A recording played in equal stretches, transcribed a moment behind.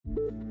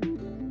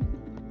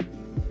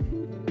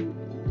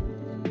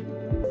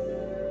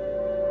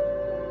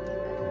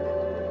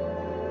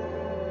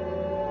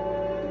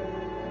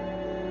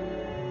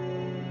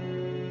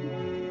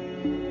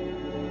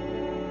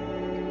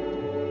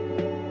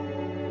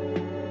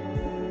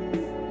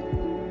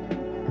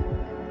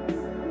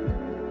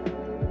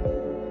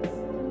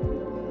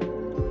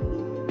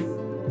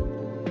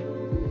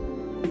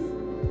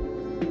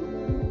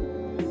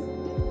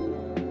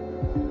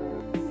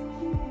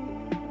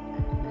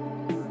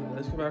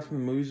just got back from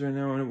the movies right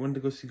now. I went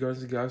to go see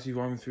Guardians of the Galaxy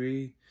Volume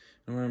 3.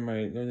 I'm wearing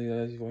my Guardians of the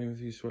Galaxy Volume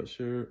 3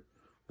 sweatshirt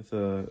with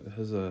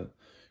has a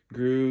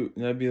Groot,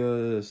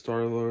 Nebula,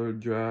 Star-Lord,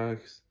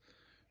 Drax,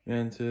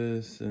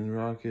 Mantis, and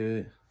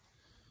Rocket.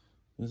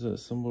 There's that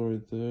symbol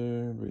right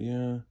there. But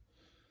yeah,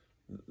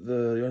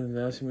 the Guardians of the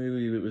Galaxy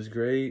movie, it was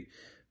great.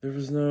 There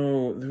was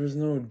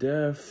no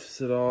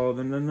deaths at all.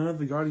 None of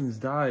the Guardians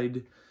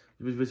died.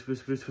 It was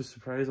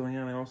surprising.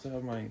 And I also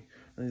have my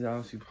Guardians of the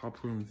Galaxy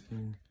popcorn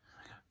thing.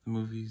 The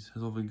movies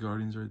has all the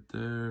Guardians right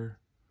there.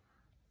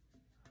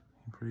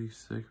 Pretty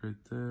sick right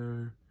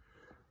there.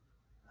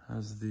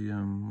 Has the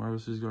Marvel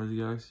vs. Guardians of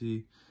the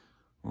Galaxy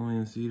only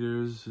in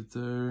theaters right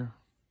there.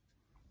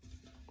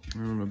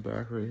 And on the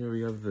back right here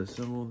we have the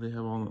symbol they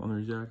have on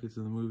their jackets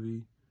in the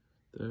movie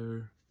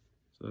there.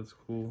 So that's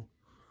cool.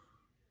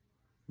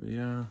 But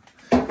yeah,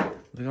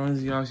 the Guardians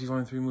of the Galaxy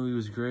Volume 3 movie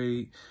was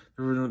great.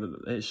 There were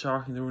it's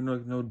shocking. There were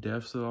no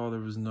deaths at all. There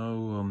was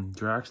no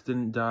Drax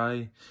didn't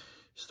die.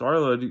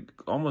 Star-Lord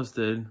almost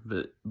did,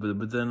 but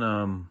then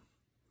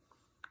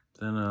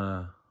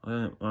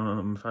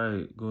if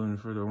I go any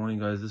further, I warn you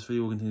guys, this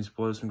video will contain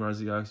spoilers from Guardians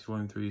of the Galaxy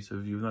Volume 3. So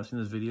if you've not seen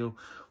this video,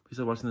 please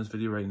start watching this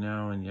video right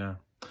now. And yeah.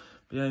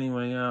 But yeah,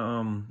 anyway,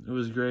 yeah, it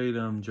was great.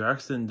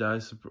 Drax didn't die,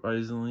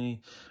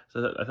 surprisingly.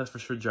 So I thought for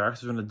sure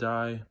Drax was gonna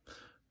die,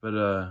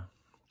 but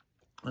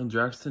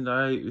Drax didn't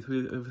die. If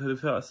we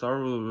thought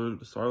Star-Lord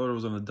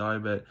was gonna die,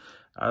 but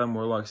Adam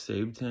Warlock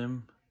saved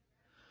him,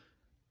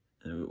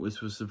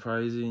 which was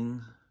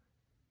surprising.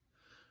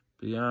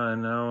 But yeah,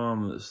 and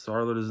now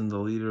Star-Lord isn't the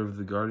leader of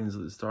the Guardians.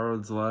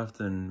 Star-Lord's left,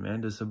 and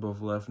Mantis have both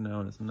left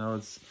now. And now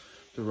it's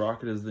the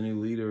Rocket as the new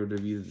leader, to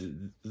be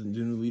the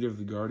new leader of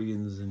the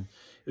Guardians. And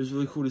it was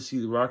really cool to see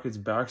the Rocket's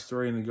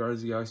backstory in the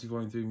Guardians of the Galaxy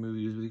Volume 3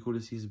 movie. It was really cool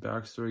to see his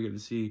backstory, get to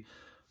see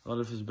a lot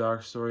of his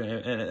backstory,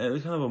 and it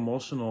was kind of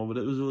emotional, but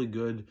it was really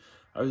good.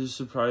 I was just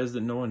surprised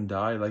that no one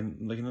died. Like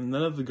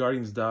none of the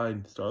Guardians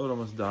died. Star-Lord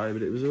almost died,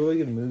 but it was a really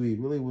good movie. It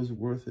really was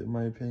worth it, in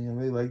my opinion.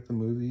 I really liked the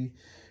movie.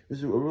 It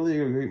was a really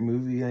great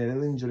movie. I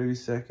really enjoyed every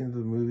second of the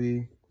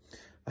movie.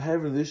 I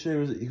had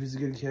Revolutionary. He was a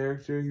good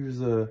character. He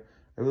was I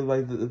really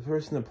liked the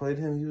person that played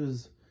him.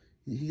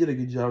 He did a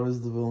good job as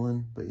the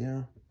villain. But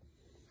yeah.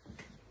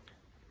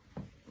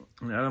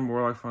 And Adam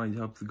Warlock finally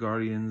helped the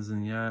Guardians,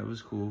 and yeah, it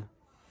was cool.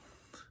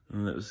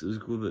 And it was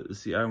cool to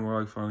see Adam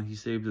Warlock finally, he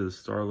saved the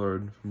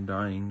Star-Lord from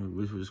dying,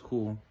 which was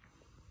cool.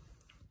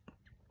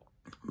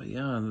 But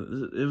yeah,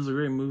 it was a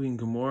great movie. And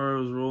Gamora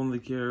was rolling the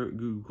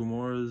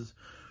Gamora's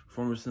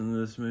performance in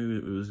this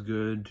movie, it was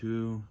good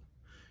too.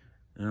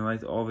 And I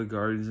liked all the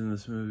Guardians in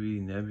this movie: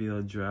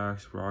 Nebula,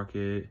 Drax,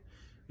 Rocket,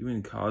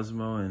 even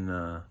Cosmo, and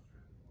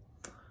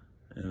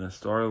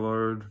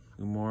Star-Lord,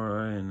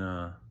 Gamora, and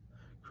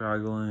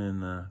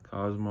Kraglin, and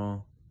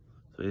Cosmo,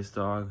 Space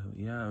Dog.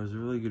 Yeah, it was a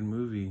really good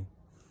movie.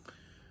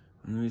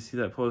 And then we see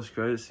that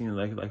post-credit scene,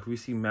 like we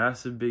see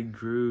massive big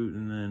Groot,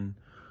 and then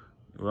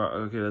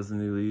okay, that's the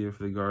new leader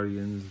for the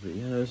Guardians. But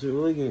yeah, it was a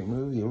really great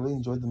movie. I really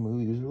enjoyed the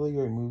movie. It was a really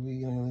great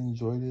movie, and I really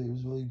enjoyed it. It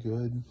was really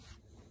good.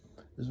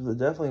 It was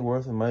definitely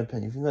worth it, in my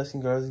opinion. If you've not seen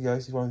Guardians of the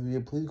Galaxy Volume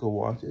 3, please go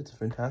watch it. It's a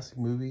fantastic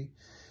movie.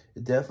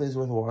 It definitely is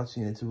worth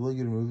watching. It's a really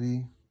good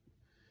movie.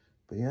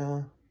 But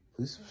yeah,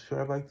 please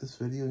subscribe, like this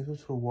video.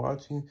 Thanks for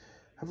watching.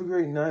 Have a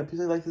great night.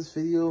 Please like this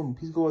video, and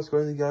please go watch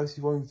Guardians of the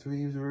Galaxy Volume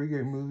 3. It was a really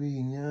great movie,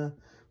 and yeah,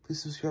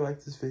 please subscribe,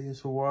 like this video.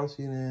 Thanks for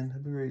watching, and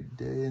have a great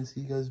day, and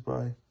see you guys.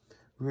 Bye.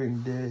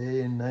 Great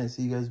day and night.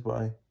 See you guys.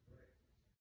 Bye.